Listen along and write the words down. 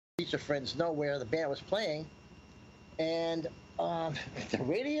teacher friends know where the band was playing, and um, the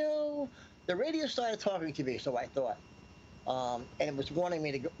radio, the radio started talking to me. So I thought, and it was warning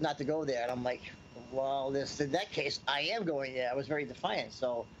me to not to go there. And I'm like, well, this in that case, I am going there. I was very defiant.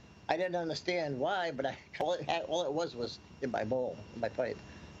 So I didn't understand why, but all it was in my bowl, in my pipe.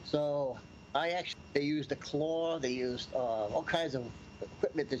 So I actually they used a claw. They used all kinds of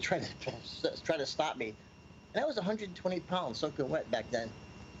equipment to try to try to stop me. And I was 120 pounds, soaking wet back then.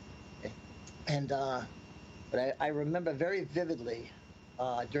 And but I remember very vividly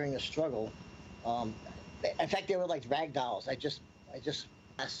during the struggle. Um, in fact, they were like rag dolls. I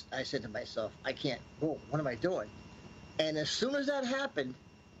said to myself, I can't. Whoa, what am I doing? And as soon as that happened,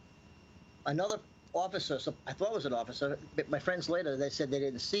 another officer. So I thought it was an officer. But my friends later they said they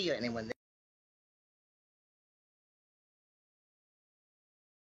didn't see anyone.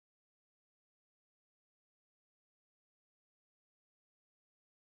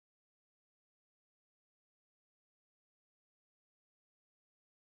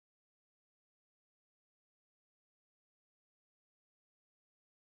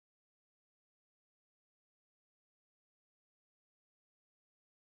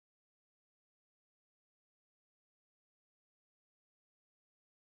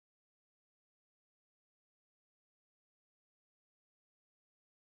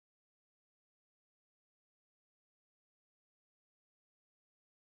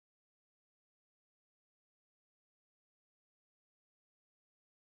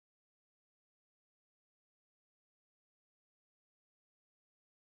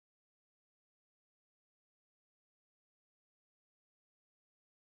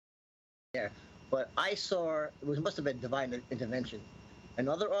 There. But I saw it must have been divine intervention.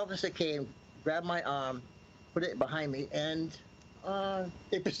 Another officer came, grabbed my arm, put it behind me, and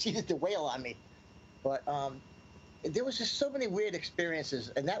they proceeded to wail on me. But there was just so many weird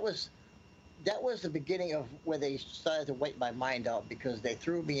experiences, and that was the beginning of where they started to wipe my mind out because they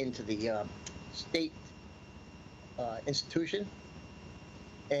threw me into the state institution,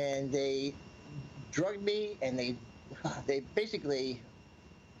 and they drugged me, and they basically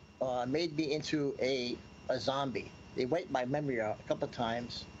made me into a zombie. They wiped my memory out a couple of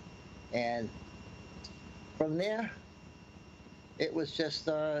times, and from there, it was just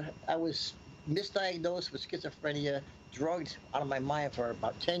I was misdiagnosed with schizophrenia, drugged out of my mind for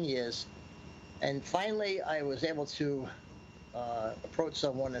about 10 years, and finally I was able to approach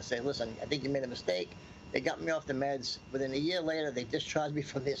someone and say, "Listen, I think you made a mistake." They got me off the meds. Within a year later, they discharged me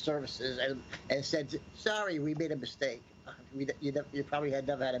from their services and said, "Sorry, we made a mistake. You probably had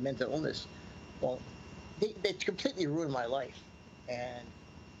never had a mental illness." Well, they completely ruined my life, and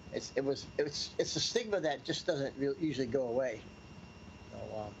it's a stigma that just doesn't usually go away.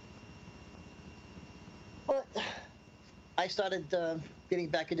 So, but I started getting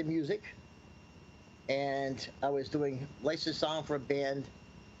back into music, and I was doing licensed sound for a band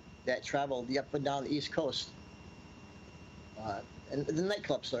that traveled the up and down the East Coast, and the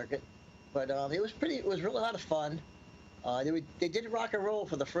nightclub circuit. But it was really a lot of fun. They did rock and roll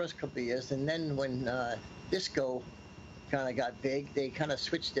for the first couple of years, and then when disco kind of got big, they kind of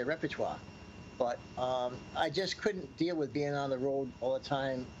switched their repertoire. But I just couldn't deal with being on the road all the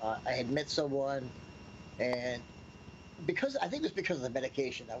time. I had met someone, and because I think it was because of the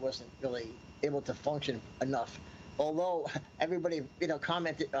medication, I wasn't really able to function enough. Although everybody,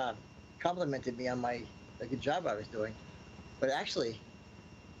 complimented me on my the good job I was doing, but actually,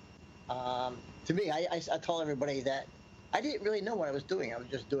 to me, I told everybody that I didn't really know what I was doing. I was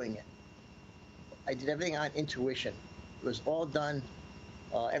just doing it. I did everything on intuition. It was all done.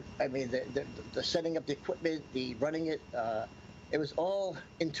 I mean, the setting up the equipment, the running it, it was all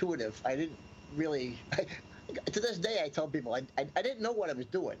intuitive. I didn't really. To this day, I tell people I didn't know what I was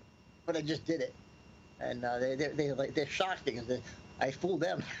doing, but I just did it, and they're shocked because I fooled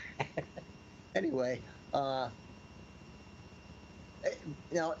them. Anyway,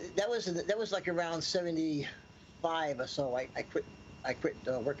 that was like around 75 or so. I quit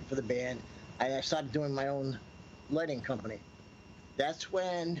working for the band, and I started doing my own lighting company. That's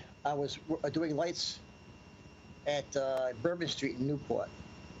when I was doing lights at Bourbon Street in Newport,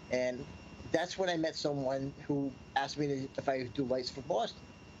 and that's when I met someone who asked me if I would do lights for Boston.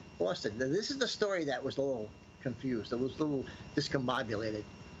 Boston. Now, this is the story that was a little confused. It was a little discombobulated.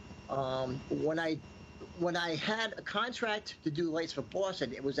 When I had a contract to do lights for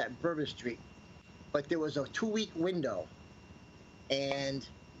Boston, it was at Bourbon Street, but there was a 2-week window, and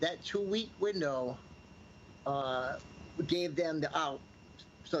that 2-week window uh, gave them the out,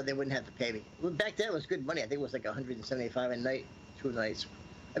 so they wouldn't have to pay me. Well, back then it was good money. I think it was like 175 a night, 2 nights.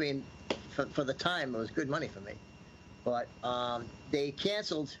 I mean, for the time, it was good money for me. But they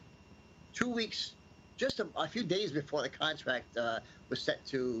canceled 2 weeks, just a few days before the contract was set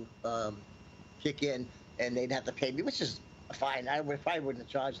to kick in, and they'd have to pay me, which is fine. I wouldn't have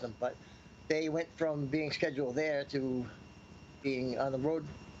charged them, but they went from being scheduled there to being on the road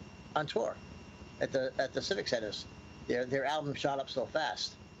on tour at the Civic Centers. Their album shot up so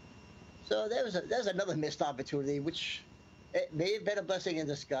fast. So there's another missed opportunity, which it may have been a blessing in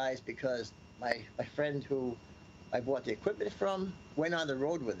disguise because my friend who I bought the equipment from went on the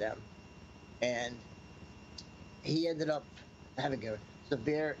road with them, and he ended up having a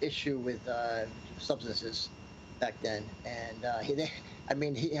severe issue with substances back then, and I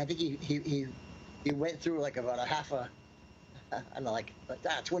think he went through like about a half a, I don't know, like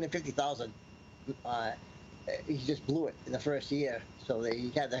 250,000. He just blew it in the first year, so he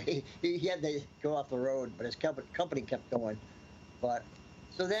had to go off the road, but his company kept going. But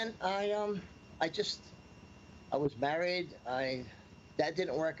so then I was married. That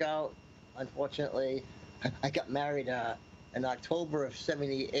didn't work out, unfortunately. I got married in October of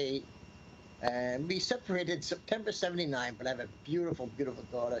 '78, and we separated September '79. But I have a beautiful, beautiful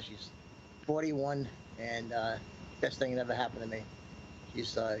daughter. She's 41, and best thing that ever happened to me.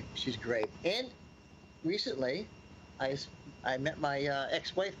 She's great. And recently, I met my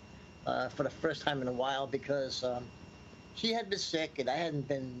ex-wife for the first time in a while because she had been sick and I hadn't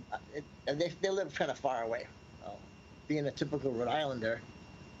been. They live kind of far away. Being a typical Rhode Islander,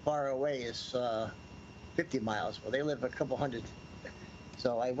 far away is 50 miles. Well, they live a couple hundred.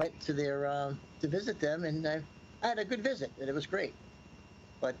 So I went to to visit them, and I had a good visit, and it was great.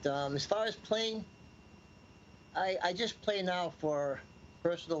 But as far as playing, I just play now for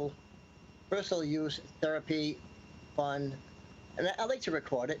personal use, therapy, fun, and I like to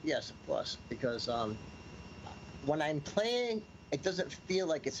record it. Yes, of course, because when I'm playing, it doesn't feel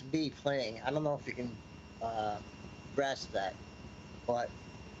like it's me playing. I don't know if you can grasp that, but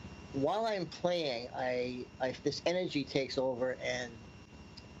while I'm playing, I this energy takes over, and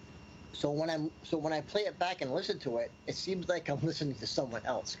so when I play it back and listen to it, it seems like I'm listening to someone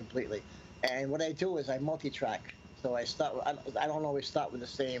else completely. And what I do is I multi-track. So I don't always start with the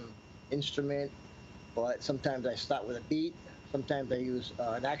same instrument, but sometimes I start with a beat. Sometimes I use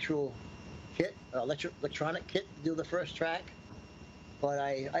an actual kit, electronic kit to do the first track. But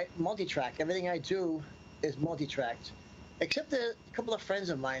I multi-track. Everything I do is multi-tracked, except a couple of friends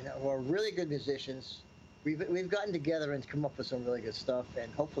of mine who are really good musicians. We've gotten together and come up with some really good stuff,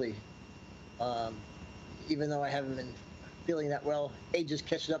 and hopefully, even though I haven't been feeling that well, age is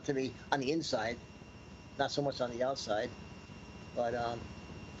catching up to me on the inside, not so much on the outside. But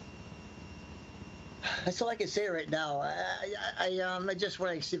that's all I can say right now. I just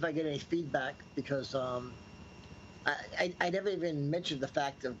want to see if I get any feedback because I never even mentioned the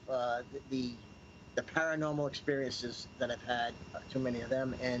fact of the paranormal experiences that I've had, too many of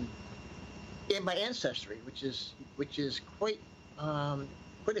them, and in my ancestry, which is quite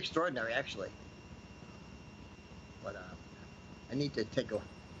extraordinary actually. But I need to take a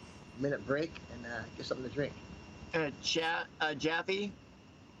minute break and get something to drink. Jaffe,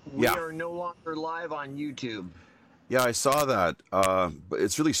 we are no longer live on YouTube. Yeah, I saw that. But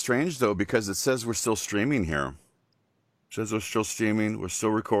it's really strange though because it says we're still streaming here. It says we're still streaming. We're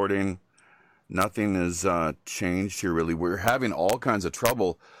still recording. Nothing has changed here, really. We're having all kinds of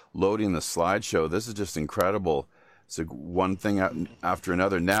trouble loading the slideshow. This is just incredible. It's like one thing after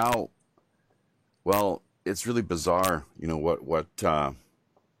another. Now, well, it's really bizarre, you know, what we're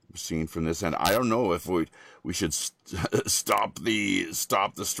seeing from this end. I don't know if we should stop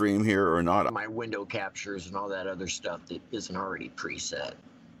the stream here or not. My window captures and all that other stuff that isn't already preset.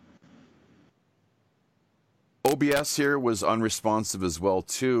 OBS here was unresponsive as well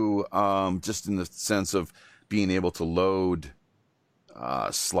too, just in the sense of being able to load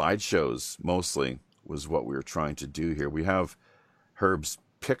slideshows mostly was what we were trying to do here. We have Herb's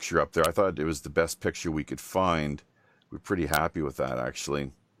picture up there. I thought it was the best picture we could find. We're pretty happy with that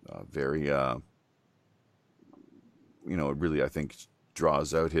actually. Very, you know, it really I think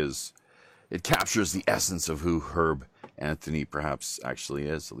draws out it captures the essence of who Herb Anthony perhaps actually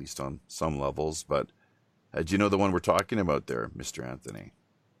is, at least on some levels, but do you know the one we're talking about there, Mr. Anthony?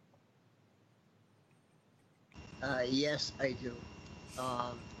 Yes, I do.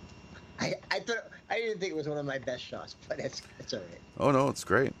 I didn't think it was one of my best shots, but it's all right. Oh no, it's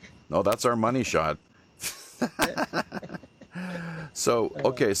great. No, that's our money shot. So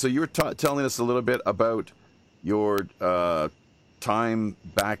okay, so you were telling us a little bit about your time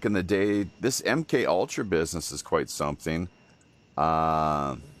back in the day. This MK Ultra business is quite something.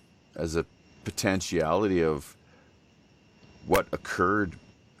 As a potentiality of what occurred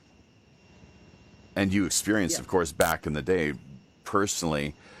and you experienced, of course, back in the day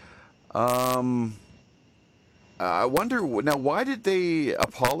personally. Um, I wonder now, why did they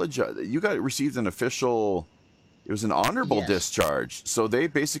apologize? You got received an official. It was an honorable Yes. discharge. So they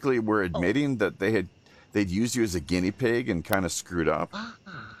basically were Oh. admitting that they'd used you as a guinea pig and kind of screwed up.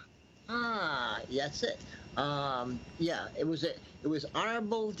 Yeah, that's it. Yeah, it was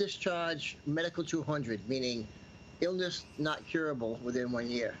honorable discharge, medical 200, meaning illness not curable within 1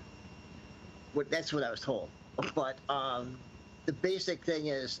 year. That's what I was told. But the basic thing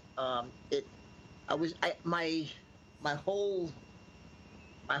is, it. I was I my whole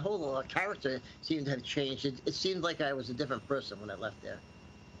character seemed to have changed. It seemed like I was a different person when I left there.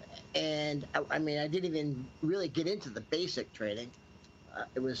 And I mean, I didn't even really get into the basic training.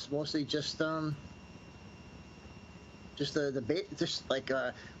 It was mostly just just like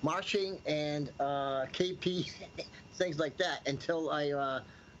marching and KP things like that until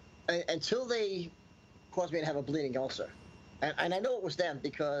they caused me to have a bleeding ulcer, and I know it was them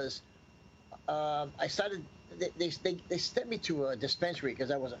because I started. They sent me to a dispensary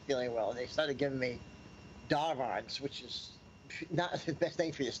because I wasn't feeling well. They started giving me Darvons, which is not the best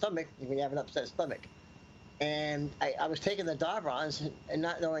thing for your stomach when you have an upset stomach. And I was taking the Darvons and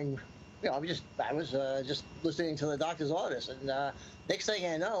not knowing, I was just listening to the doctor's orders, and next thing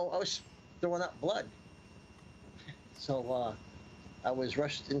I know, I was throwing up blood. So I was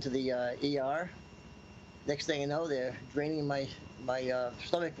rushed into the ER. Next thing I know, they're draining my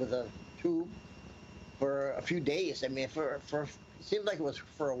stomach with a tube for a few days. I mean, for it seemed like it was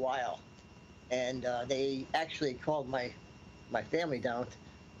for a while, and they actually called my family down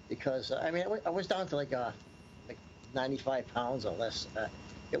because I mean I was down to like 95 pounds or less. I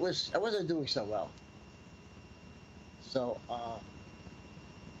wasn't doing so well. So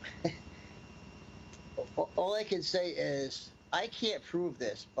all I can say is I can't prove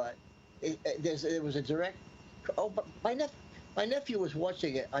this, but there was a direct. Oh, but my nephew was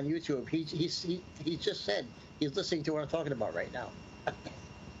watching it on YouTube. He just said he's listening to what I'm talking about right now.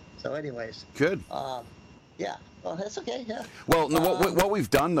 So, anyways, Good. yeah. Well, that's okay. Yeah. Well, no, what we've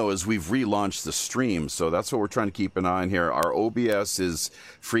done though is we've relaunched the stream, so that's what we're trying to keep an eye on here. Our OBS is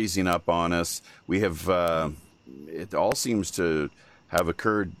freezing up on us. We have it all seems to have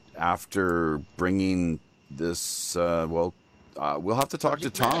occurred after bringing this. We'll have to talk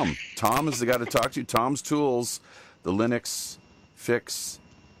to Tom. Tom is the guy to talk to. Tom's Tools, the Linux fix,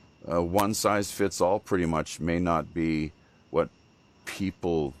 one size fits all, pretty much may not be what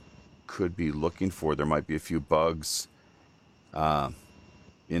people could be looking for. There might be a few bugs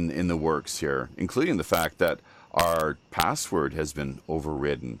in the works here, including the fact that our password has been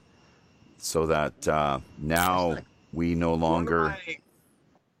overridden, so that now we no longer.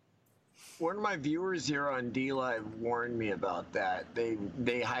 One of my viewers here on DLive warned me about that.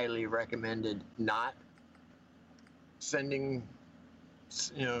 They highly recommended not sending,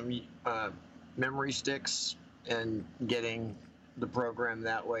 memory sticks and getting the program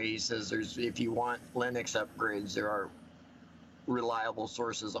that way. He says if you want Linux upgrades, there are reliable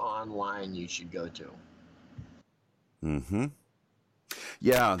sources online you should go to. Mm-hmm.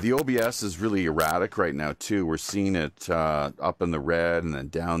 Yeah, the OBS is really erratic right now too. We're seeing it up in the red and then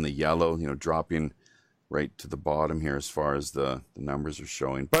down the yellow, dropping right to the bottom here as far as the numbers are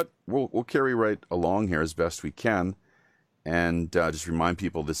showing. But we'll carry right along here as best we can. And just remind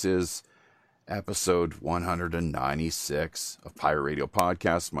people, this is episode 196 of Pirate Radio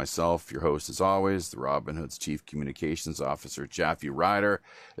Podcast. Myself, your host as always, the Robin Hood's Chief Communications Officer, Jaffe Ryder.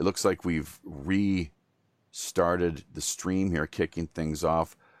 It looks like we've restarted the stream here, kicking things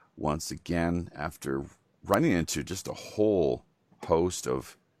off once again after running into just a whole host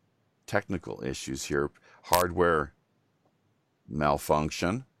of technical issues here, hardware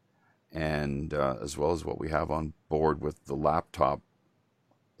malfunction, and as well as what we have on board with the laptop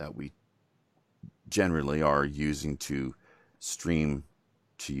that we generally are using to stream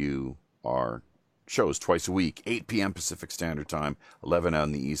to you our shows twice a week, 8 p.m. Pacific Standard Time, 11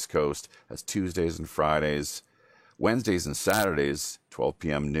 on the East Coast. That's Tuesdays and Fridays. Wednesdays and Saturdays, 12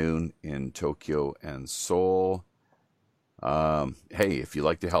 p.m. noon in Tokyo and Seoul. Hey, if you'd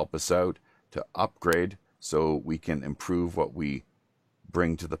like to help us out to upgrade so we can improve what we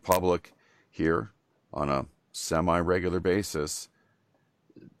bring to the public here on a semi-regular basis,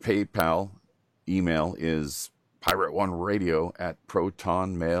 PayPal email is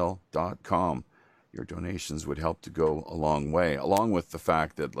pirateoneradio@protonmail.com. Your donations would help to go a long way, along with the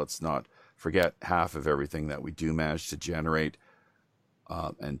fact that, let's not forget, half of everything that we do manage to generate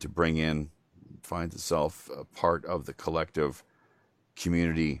and to bring in finds itself a part of the collective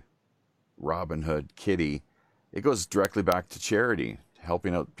community Robin Hood kitty. It goes directly back to charity,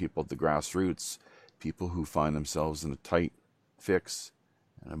 helping out people at the grassroots, people who find themselves in a tight fix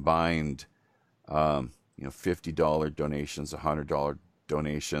and I'm buying, $50 donations, $100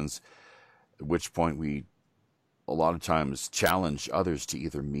 donations, at which point we a lot of times challenge others to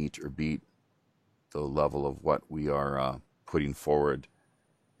either meet or beat the level of what we are putting forward,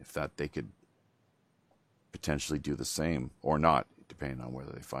 if that they could potentially do the same or not, depending on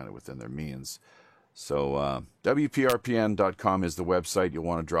whether they find it within their means. So WPRPN.com is the website. You'll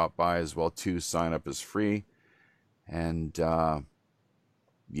want to drop by as well too. Sign up is free. And now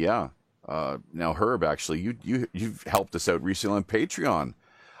Herb, actually, you've helped us out recently on Patreon.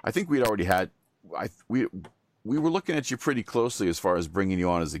 I think we'd already had we were looking at you pretty closely as far as bringing you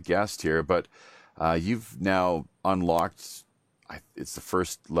on as a guest here, but you've now unlocked. It's the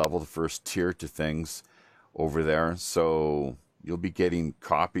first level, the first tier to things over there. So you'll be getting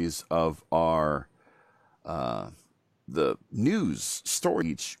copies of our the news story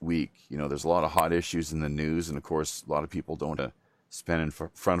each week. There's a lot of hot issues in the news, and of course, a lot of people don't spend in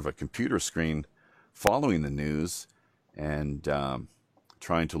front of a computer screen following the news and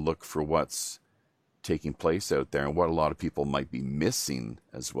trying to look for what's taking place out there and what a lot of people might be missing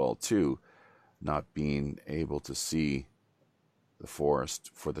as well too, not being able to see the forest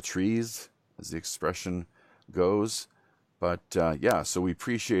for the trees, as the expression goes. But so we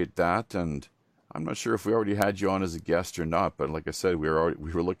appreciate that, and I'm not sure if we already had you on as a guest or not, but like I said, we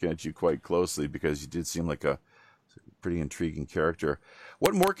were looking at you quite closely because you did seem like a pretty intriguing character.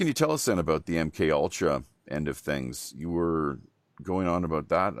 What more can you tell us then about the MK Ultra end of things? You were going on about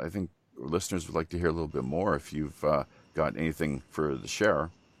that. I think listeners would like to hear a little bit more if you've got anything for the share.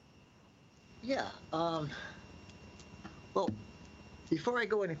 Yeah. Well, before I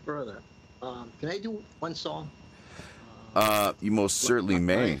go any further, can I do one song? You most certainly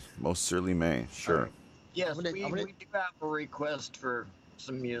may. Most certainly may. Sure. Yes, we do have a request for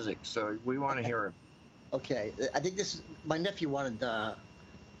some music, so we want to hear it. Okay, I think my nephew wanted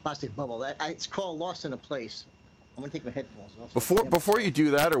Plastic Bubble. It's called Lost in a Place. I'm gonna take my headphones off. Before you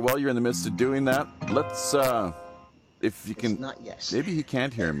do that, or while you're in the midst of doing that, let's if you can. Not yes. Maybe he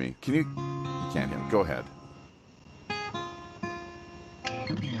can't hear me. Can you? You can't hear me. Go ahead.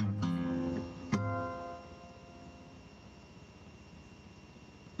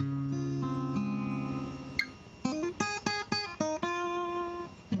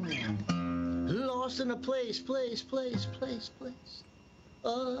 Lost in a place. Space. To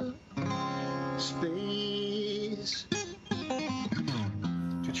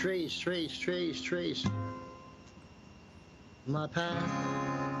trace my path.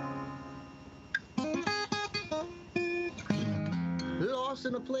 Lost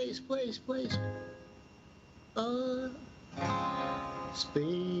in a place. Space. To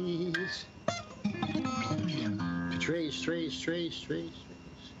trace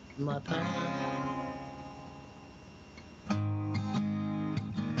my path.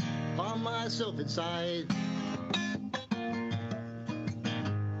 Found myself inside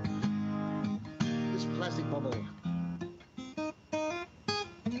this plastic bubble.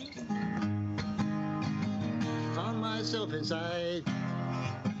 Found myself inside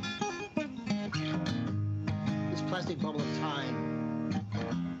this plastic bubble of time.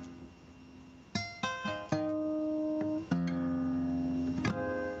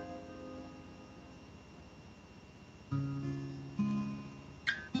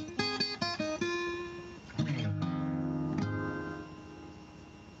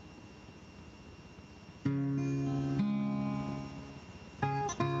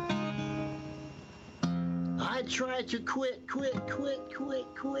 I tried to quit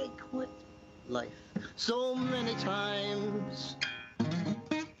life so many times.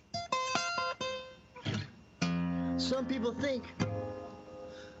 Some people think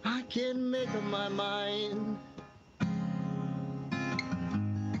I can make up my mind, but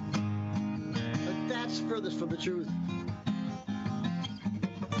that's furthest from the truth.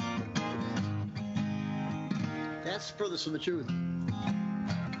 That's furthest from the truth.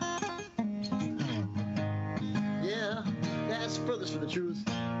 Yeah, that's furthest from the truth.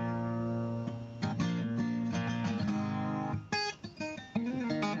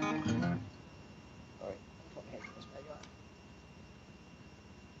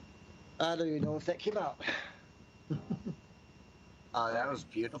 I don't even know if that came out. That was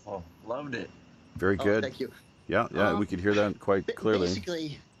beautiful. Loved it. Very good. Thank you. Yeah, we could hear that quite clearly.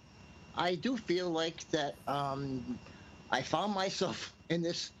 Basically, I do feel like that I found myself in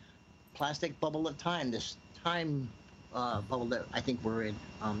this plastic bubble of time, this time bubble that I think we're in.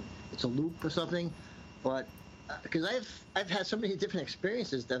 It's a loop or something, but because I've had so many different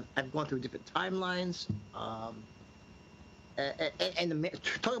experiences that I've gone through different timelines. And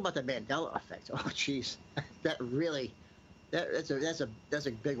talking about the Mandela effect, oh jeez, that really That's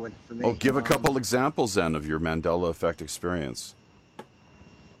a big one for me. Oh, give a couple examples then of your Mandela effect experience.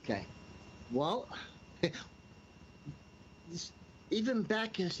 Okay. Well, even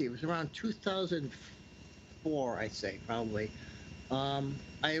back in, see, it was around 2004, I'd say, probably.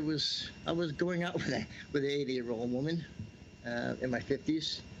 I was going out with an 80-year-old woman in my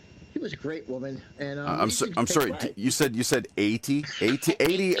 50s. She was a great woman, and I'm sorry. You said 80,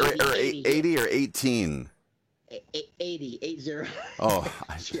 80 or 18. 80, 80. Oh,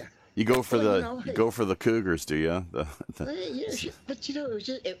 Yeah. you go for Well, you go for the Cougars, do you? Yeah, but it was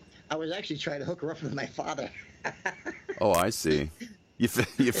just. I was actually trying to hook her up with my father. Oh, I see. You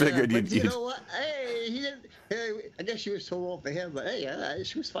figured but you'd. You know what? Hey, he didn't. Hey, I guess she was too old for him, but hey,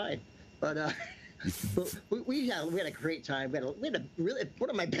 she was fine. But we had a great time. We had a really one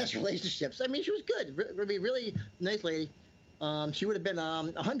of my best relationships. I mean, she was good. Really nice lady. She would have been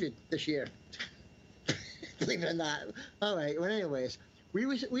 100 this year. Believe it or not. All right. Well, anyways, we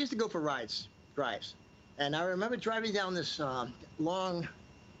used to go for drives, and I remember driving down this long,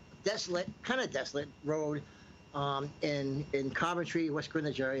 kind of desolate road in Coventry, West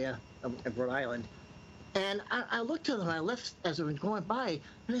Greenwich area of Rhode Island. And I looked to them, and I left as I was going by,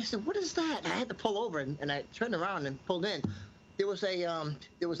 and I said, "What is that?" And I had to pull over, and I turned around and pulled in. There was a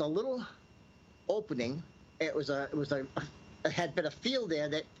little opening. It had been a field there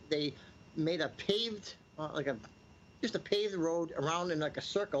that they made a paved just a paved road around in like a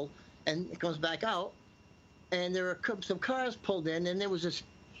circle, and it goes back out. And there were some cars pulled in, and there was this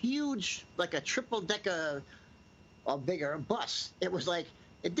huge, like a triple-decker or bigger bus. It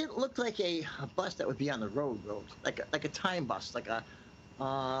didn't look like a bus that would be on the road, like a time bus, like a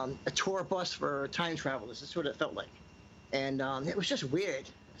tour bus for time travelers. That's what it felt like, and it was just weird.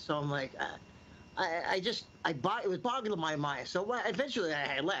 So I'm like, it was boggling my mind. So eventually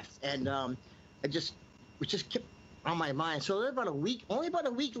I left, and it just kept on my mind. So only about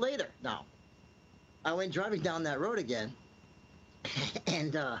a week later now, I went driving down that road again,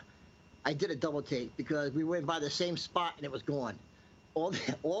 and I did a double take because we went by the same spot and it was gone. All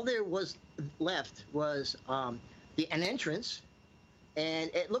there was left was an entrance, and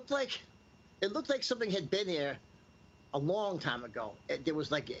it looked like something had been there a long time ago. It was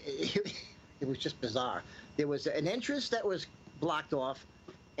just bizarre. There was an entrance that was blocked off,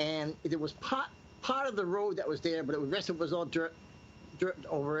 and there was part of the road that was there, but the rest of it was all dirt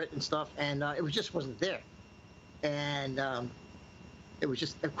over it and stuff, and it wasn't there. And it was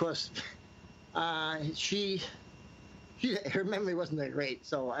just, of course, her memory wasn't that great,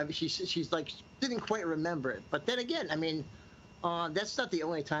 so I mean, she's like didn't quite remember it. But then again, I mean, that's not the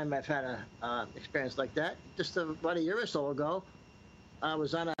only time I've had a experience like that. Just about a year or so ago, I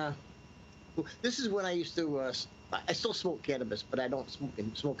was on a. This is when I used to. I still smoke cannabis, but I don't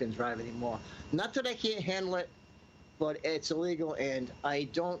smoke and drive anymore. Not that I can't handle it, but it's illegal, and I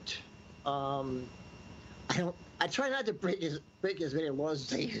don't. I try not to break as many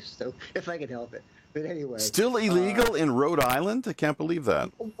laws as I used to, if I can help it. But anyway, Still illegal in Rhode Island? I can't believe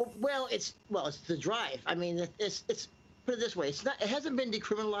that. Well, it's the drive. I mean, it's put it this way. It hasn't been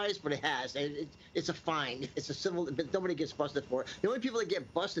decriminalized, but it has. It's a fine. It's a civil. But nobody gets busted for it. The only people that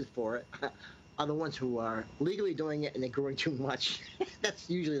get busted for it are the ones who are legally doing it and they're growing too much. That's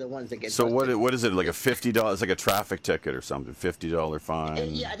usually the ones that get. So busted. what is it, like a $50? It's like a traffic ticket or something. $50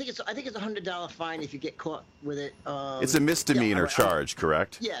 fine. Yeah, I think it's $100 fine if you get caught with it. It's a misdemeanor charge,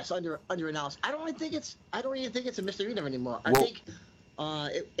 correct? Yes, under analysis. I don't even think it's a misdemeanor anymore. I Well- think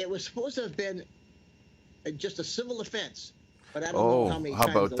it was supposed to have been just a civil offense, but I don't know how many how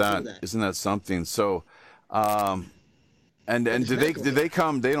times about they'll that? do that. Isn't that something? So, and do they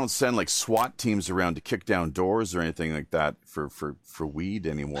come? They don't send like SWAT teams around to kick down doors or anything like that for weed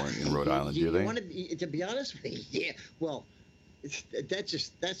anymore in Rhode Island, do they? To be honest with you, yeah. Well, that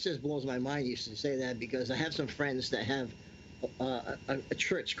just blows my mind. You used to say that because I have some friends that have a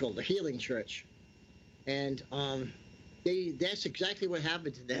church called the Healing Church, and that's exactly what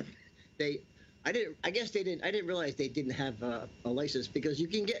happened to them. I didn't realize they didn't have a license because you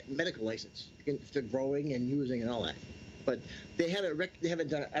can get medical license. You can for growing and using and all that. But they haven't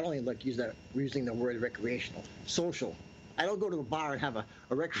done it. I don't even like using the word recreational. Social. I don't go to a bar and have a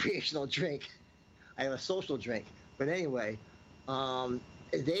recreational drink. I have a social drink. But anyway, my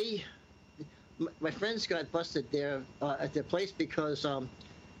friends got busted there at their place because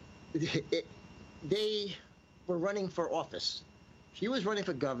they were running for office. She was running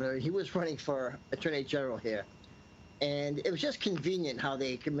for governor, and he was running for attorney general here. And it was just convenient how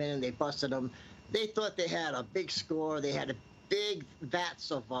they come in and they busted them. They thought they had a big score. They had a big vats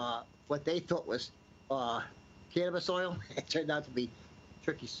of what they thought was cannabis oil. It turned out to be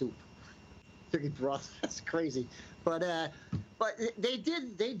turkey soup, turkey broth. That's crazy. But they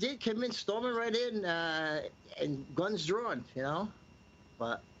did come in storming right in and guns drawn, you know.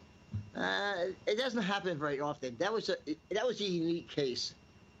 But it doesn't happen very often. That was a unique case.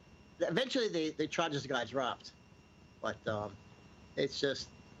 Eventually, the charges got dropped, but it's just.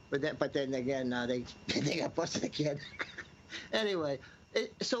 But then again, they they got busted again. Anyway,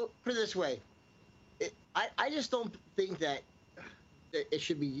 so put it this way, I just don't think that it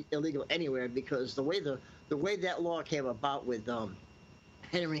should be illegal anywhere, because the way that law came about with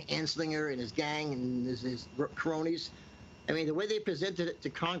Henry Anslinger and his gang and his cronies, I mean, the way they presented it to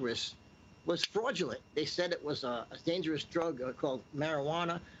Congress was fraudulent. They said it was a dangerous drug called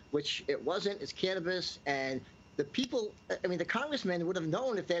marijuana, which it wasn't. It's cannabis. And the people, I mean, the congressmen would have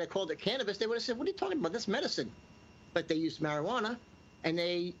known if they had called it cannabis. They would have said, "What are you talking about? That's medicine." But they used marijuana, and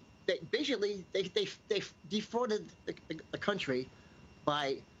they basically defrauded the country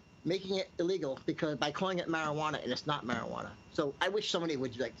by making it illegal, because by calling it marijuana, and it's not marijuana. So I wish somebody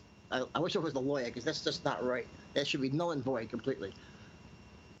would I wish I was the lawyer, because that's just not right. That should be null and void completely.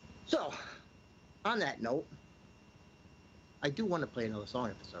 So, on that note, I do want to play another song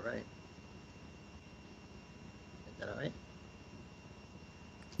if it's all right. Is that all right?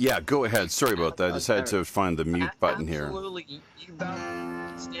 Yeah, go ahead. Sorry about that. I just had to find the mute button here. Absolutely. You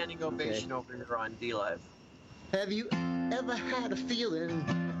got standing ovation over here on DLive. Have you ever had a feeling,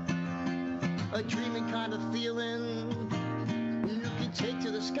 a dreaming kind of feeling, you could take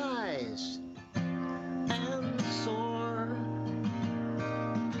to the skies and soar?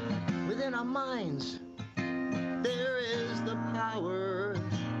 Within our minds, there is the power.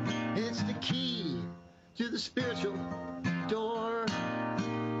 It's the key to the spiritual door.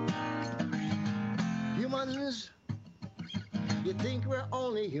 Humans, you think we're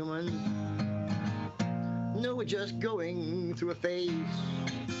only human? No, we're just going through a phase.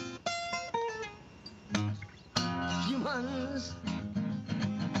 Humans,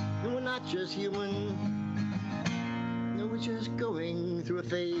 no, we're not just human. No, we're just going through a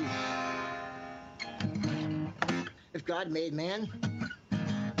phase. If God made man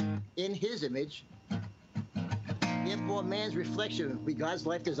in his image, therefore man's reflection will be God's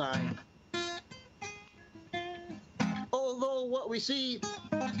life design. Although what we see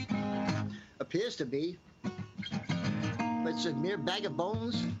appears to be but it's a mere bag of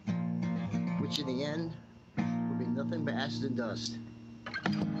bones, which in the end will be nothing but ashes and dust.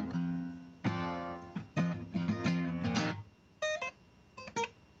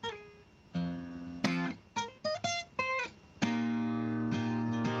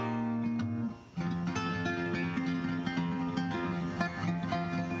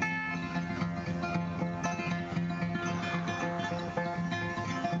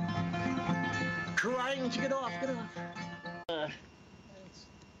 Crying to get off, get off.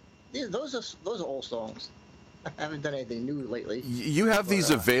 Those are old songs. I haven't done anything new lately. You have these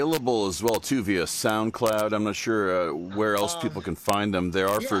available as well too via SoundCloud. I'm not sure where else people can find them. They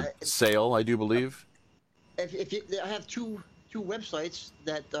are for sale, I do believe. If you, I have two websites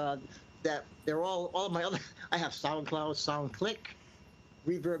that they're all of my other. I have SoundCloud, SoundClick,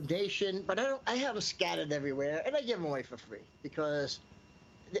 Reverb Nation, but I have them scattered everywhere, and I give them away for free because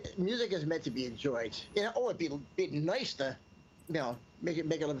music is meant to be enjoyed. You know, it'd be nice to, you know, make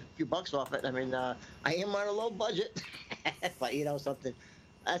a few bucks off it. I mean, I am on a low budget, but you know something,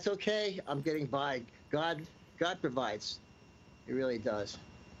 that's okay. I'm getting by. God provides. He really does.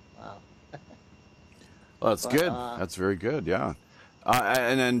 Wow. Well, that's good. That's very good. Yeah.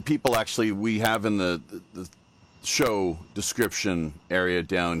 And then people actually, we have in the show description area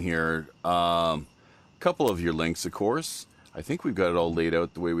down here a couple of your links, of course. I think we've got it all laid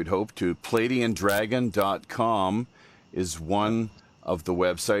out the way we'd hope to. PalladianDragon.com is one of the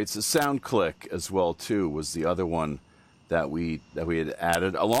websites. SoundClick as well too was the other one that we had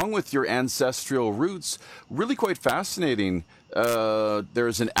added, along with your ancestral roots. Really quite fascinating.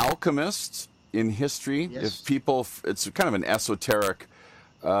 There's an alchemist in history. Yes. If people, it's kind of an esoteric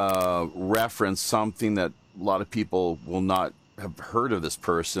reference, something that a lot of people will not have heard of this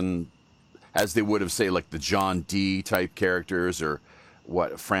person, as they would have, say, like the John Dee type characters, or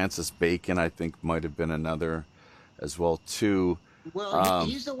what Francis Bacon, I think, might have been another as well too. Well,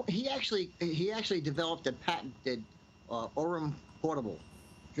 he actually developed and patented Aurum Portable,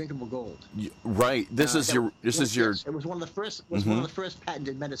 drinkable gold. Right. This is your. It was one of the first. One of the first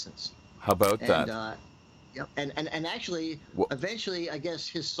patented medicines. How about that? Yep. And actually, eventually, I guess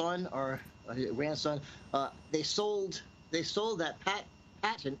his son or his grandson, they sold that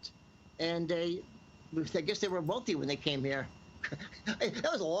patent, and I guess they were wealthy when they came here, That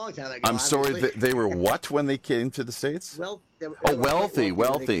was a long time ago. I'm sorry, Obviously. they were what when they came to the States? Well, they Oh, were quite wealthy,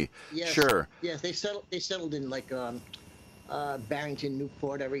 wealthy. wealthy. Yes, Sure. yes, they settled. They settled in like Barrington,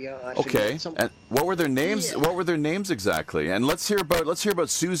 Newport area. I Okay. forget some. And what were their names? Yeah. What were their names exactly? And let's hear about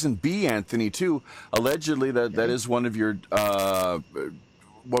Susan B. Anthony too. Allegedly, that is one of your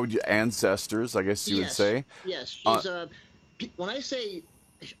what would you ancestors? I guess you would Yes, say. yes. Uh, She's when I say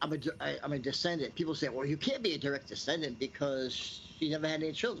I'm a descendant, people say, well, you can't be a direct descendant because she never had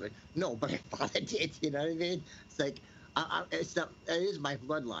any children. No, but her father did. You know what I mean? It's like, it's not. It is my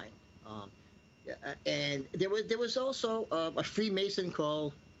bloodline. Um, yeah, and there was also a Freemason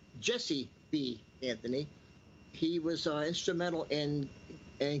called Jesse B. Anthony. He was instrumental in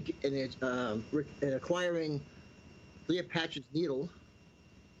acquiring Cleopatra's Needle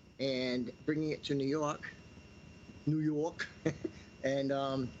and bringing it to New York, and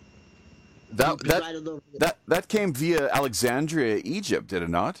he that presided over. that came via Alexandria, Egypt, did it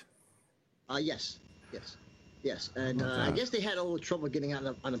not? Yes, yes, yes, and About I that. guess they had a little trouble getting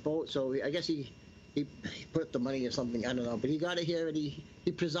on a boat, so I guess he put up the money or something. I don't know, but he got it here and he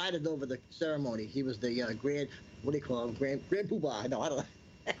presided over the ceremony. He was the grand, what do you call him, grand poobah? No, I don't know.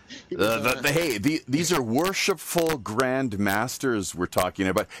 He was, Hey, these are worshipful grand masters we're talking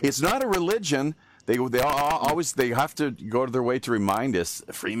about. It's not a religion. They have to go to their way to remind us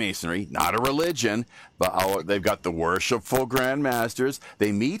Freemasonry, not a religion, but they've got the worshipful grand masters.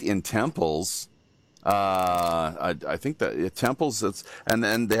 They meet in temples. I think that temples. And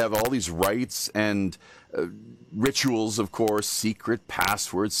then they have all these rites and rituals, of course, secret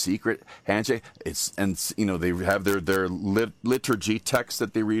passwords, secret handshake. They have their liturgy text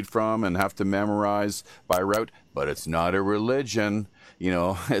that they read from and have to memorize by rote. But it's not a religion.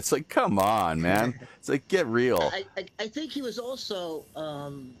 It's like, come on, man. It's like, get real. I think he was also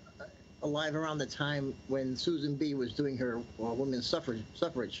alive around the time when Susan B. was doing her women's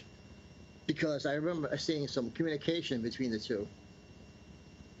suffrage, because I remember seeing some communication between the two,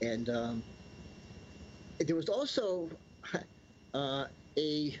 and there was also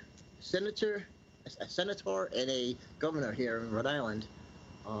a senator, and a governor here in Rhode Island.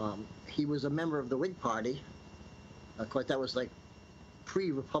 He was a member of the Whig Party. Of course, that was like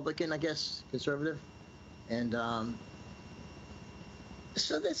pre-Republican, I guess, conservative, and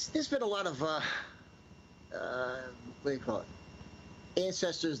so there's been a lot of what do you call it,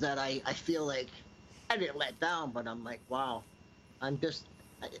 ancestors that I feel like I didn't let down, but I'm like, wow, I'm just.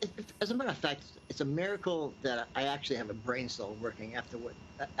 As a matter of fact, it's a miracle that I actually have a brain still working after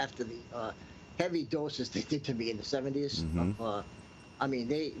the heavy doses they did to me in the 70s. Mm-hmm. I mean,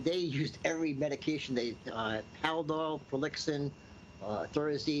 they used every medication. They Haldol, Prolixin,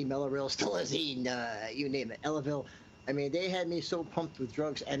 Thorazine, Mellaril, Stilazine, you name it, Elavil. I mean, they had me so pumped with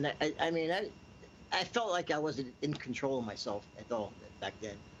drugs, and I felt like I wasn't in control of myself at all back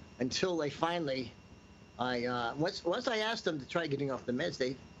then, until they finally, once I asked them to try getting off the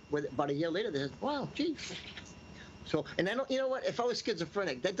meds, about a year later, they said, wow, gee. So, and I don't, you know what, if I was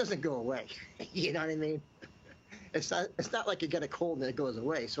schizophrenic, that doesn't go away. You know what I mean? It's not like you get a cold and it goes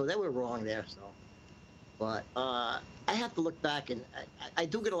away. So they were wrong there, so. But I have to look back, and I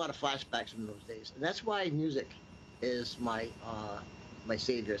do get a lot of flashbacks from those days, and that's why music is my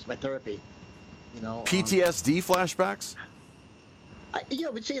savior, it's my therapy. PTSD flashbacks? Yeah,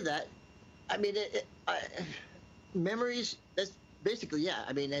 I would say that. I mean, memories. That's basically, yeah.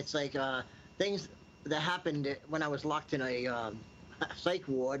 I mean, it's like things that happened when I was locked in a psych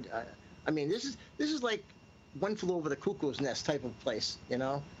ward. I mean, this is like One Flew Over the Cuckoo's Nest type of place.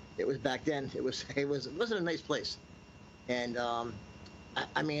 It was back then. It wasn't a nice place, and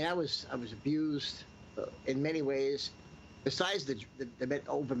I mean, I was abused in many ways, besides the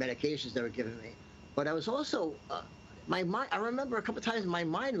over medications they were giving me. But I was also my mind. I remember a couple of times my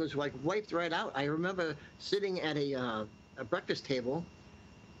mind was like wiped right out. I remember sitting at a breakfast table,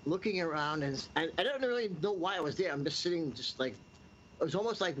 looking around, and I don't really know why I was there. I'm just sitting, just like it was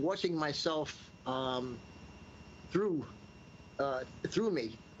almost like watching myself through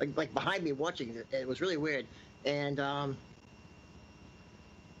me, like behind me, watching it. It was really weird. And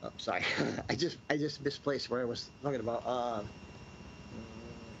sorry, I just misplaced where I was talking about.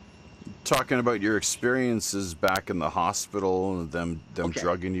 Talking about your experiences back in the hospital and them Okay.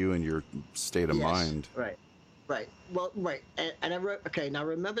 drugging you and your state of Yes, mind. right. Well, right, and now I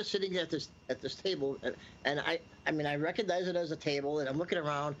remember sitting at this table, and I mean, I recognize it as a table, and I'm looking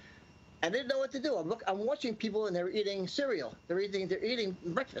around. I didn't know what to do. I'm watching people, and they're eating cereal. They're eating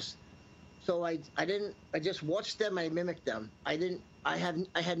breakfast. So I just watched them. I mimicked them. I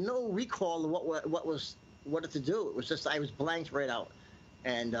had no recall of what to do. It was just I was blanked right out,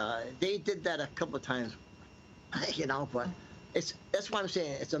 and they did that a couple of times, but that's why I'm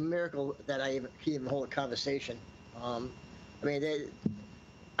saying it's a miracle that I even, can even hold a conversation. I mean,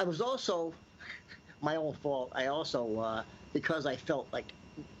 I was also my own fault. I also because I felt like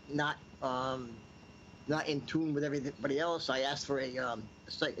not not in tune with everybody else. I asked for a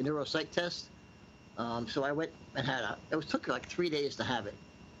neuropsych test. So I went and had it took like 3 days to have it,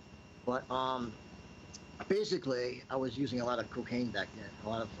 but basically I was using a lot of cocaine back then. A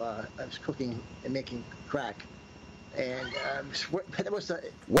lot of I was cooking and making crack, and that was the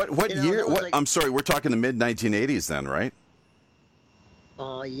What year? What? like I'm sorry, we're talking the mid 1980s then, right?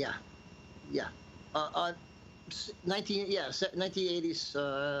 yeah, yeah, uh, uh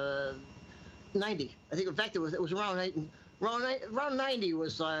 1980s 90. I think in fact it was around 90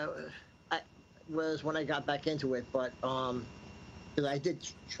 was when I got back into it, but because I did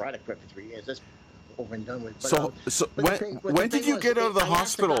try to quit for 3 years. That's over and done with. But, So but when did you get out of the I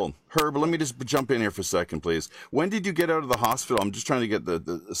asked about, hospital, Herb? Let me just jump in here for a second, please. When did you get out of the hospital? I'm just trying to get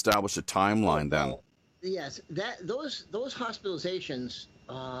the establish a timeline. Then yes, those hospitalizations.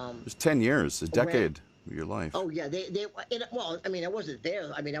 it was 10 years, a decade of your life. Oh yeah, well, I mean, I wasn't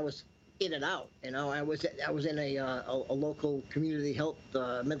there. I mean, I was in and out. You know, I was in a local community health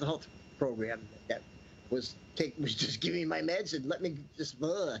mental health program that was just giving me my meds and let me just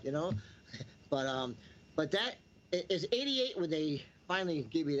you know. But that is 88 when they finally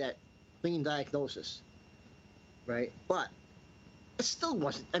gave me that clean diagnosis, right? But it still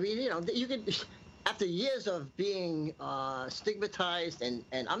wasn't. I mean, you know, you could after years of being stigmatized and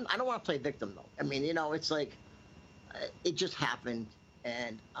I don't want to play victim though. I mean, you know, it's like it just happened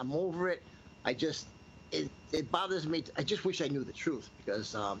and I'm over it. It bothers me. I just wish I knew the truth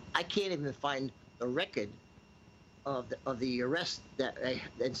because I can't even find the record of the arrest that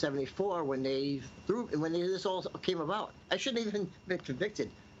in '74 when this all came about. I shouldn't even been convicted.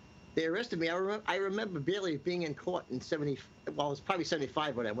 They arrested me. I remember barely being in court in '70. Well, it was probably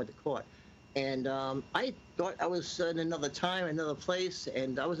 '75 when I went to court, and I thought I was in another time, another place,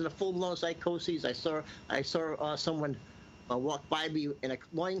 and I was in a full-blown psychosis. I saw someone walk by me in a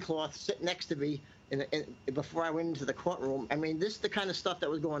loincloth, sit next to me, before I went into the courtroom. I mean, this is the kind of stuff that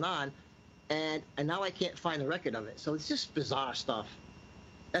was going on. And now I can't find a record of it. So it's just bizarre stuff.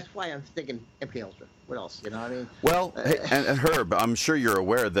 That's why I'm thinking MK Ultra. What else? You know what I mean? Well, hey, and Herb, I'm sure you're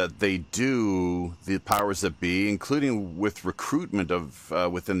aware that they do, the powers that be, including with recruitment of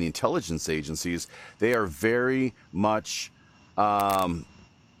within the intelligence agencies, they are very much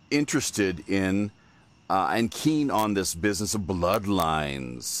interested in and keen on this business of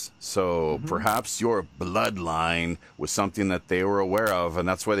bloodlines. So perhaps your bloodline was something that they were aware of, and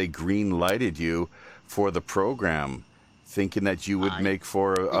that's why they green lighted you for the program, thinking that you would make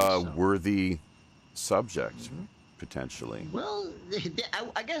for a worthy subject, potentially. Well,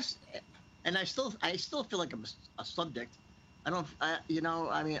 I guess, and I still feel like I'm a subject. I don't, you know,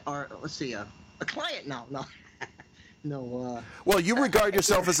 I mean, or let's see, a client now. No. No. Well, you regard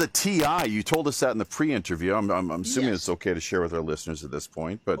yourself as a TI. You told us that in the pre-interview. I'm assuming Yes. it's okay to share with our listeners at this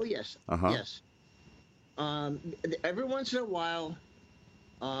point. But Oh yes. Uh-huh. Yes. Every once in a while,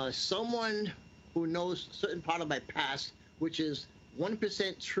 someone who knows a certain part of my past, which is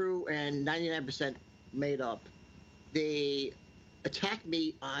 1% true and 99% made up, they attack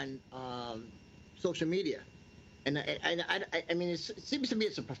me on social media. And I mean, it seems to me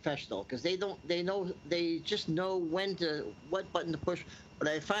it's a professional because they just know what button to push. But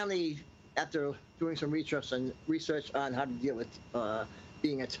I finally, after doing some research on how to deal with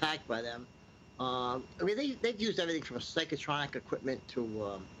being attacked by them, I mean, they've used everything from psychotronic equipment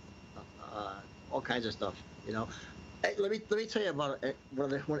to all kinds of stuff. You know, let me tell you about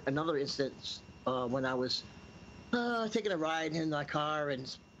another instance when I was taking a ride in my car and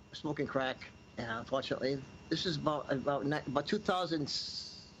smoking crack, and unfortunately. This is about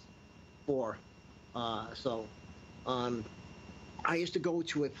 2004. I used to go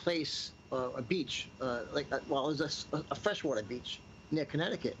to a place, a beach, it was a freshwater beach near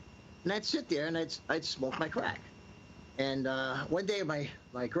Connecticut, and I'd sit there and I'd smoke my crack. And one day my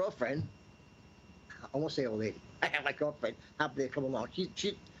girlfriend, I won't say old lady, my girlfriend happened to come along. She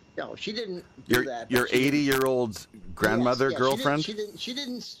didn't do that. Your 80-year-old grandmother girlfriend? She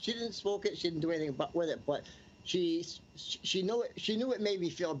didn't smoke it. She didn't do anything with it. But she knew it. She knew it made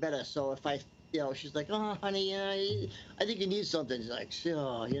me feel better. So if she's like, oh, honey, I think you need something. She's like,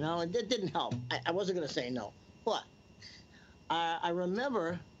 sure, and it didn't help. I wasn't gonna say no, but I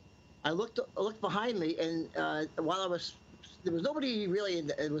remember I looked behind me, and while there was nobody really.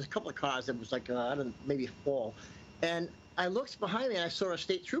 There was a couple of cars. It was like I don't know, maybe 4, and I looked behind me and I saw a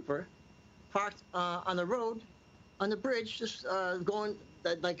state trooper parked on the road, on the bridge, just going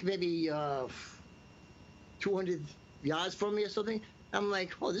like maybe 200 yards from me or something. I'm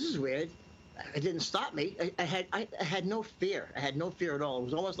like, oh, this is weird. It didn't stop me. I had no fear. I had no fear at all. It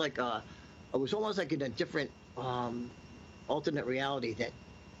was almost like in a different alternate reality that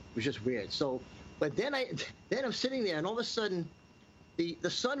was just weird. So, but then I'm sitting there, and all of a sudden, the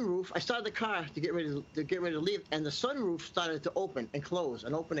sunroof. I started the car to get ready to leave, and the sunroof started to open and close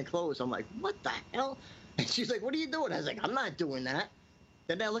and open and close. I'm like, what the hell? And she's like, what are you doing? I was like, I'm not doing that.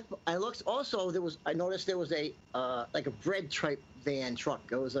 Then I looked. Also, I noticed there was a like a bread type van truck.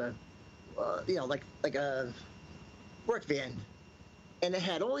 It was a like a work van, and it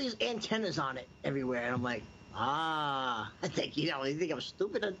had all these antennas on it everywhere. And I'm like, I think you think I'm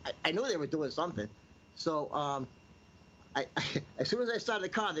stupid. I knew they were doing something. So I as soon as I started the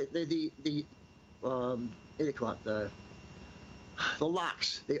car, the what do you call it, the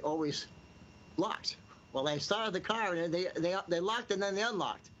locks, they always locked. Well, I started the car, and they locked, and then they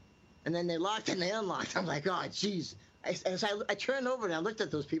unlocked, and then they locked and they unlocked. I'm like, oh, jeez. I turned over and I looked at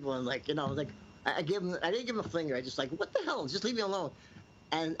those people, and like, I was like, I didn't give them a finger. I just like, what the hell? Just leave me alone.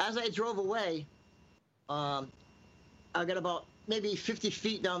 And as I drove away, I got about maybe 50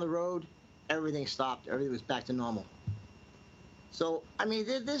 feet down the road. Everything stopped. Everything was back to normal. So, I mean,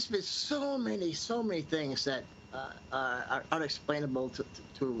 there's been so many things that are unexplainable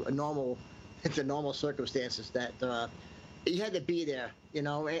to a normal, to normal circumstances that you had to be there,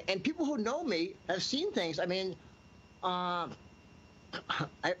 And people who know me have seen things. I mean,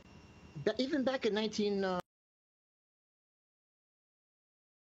 even back in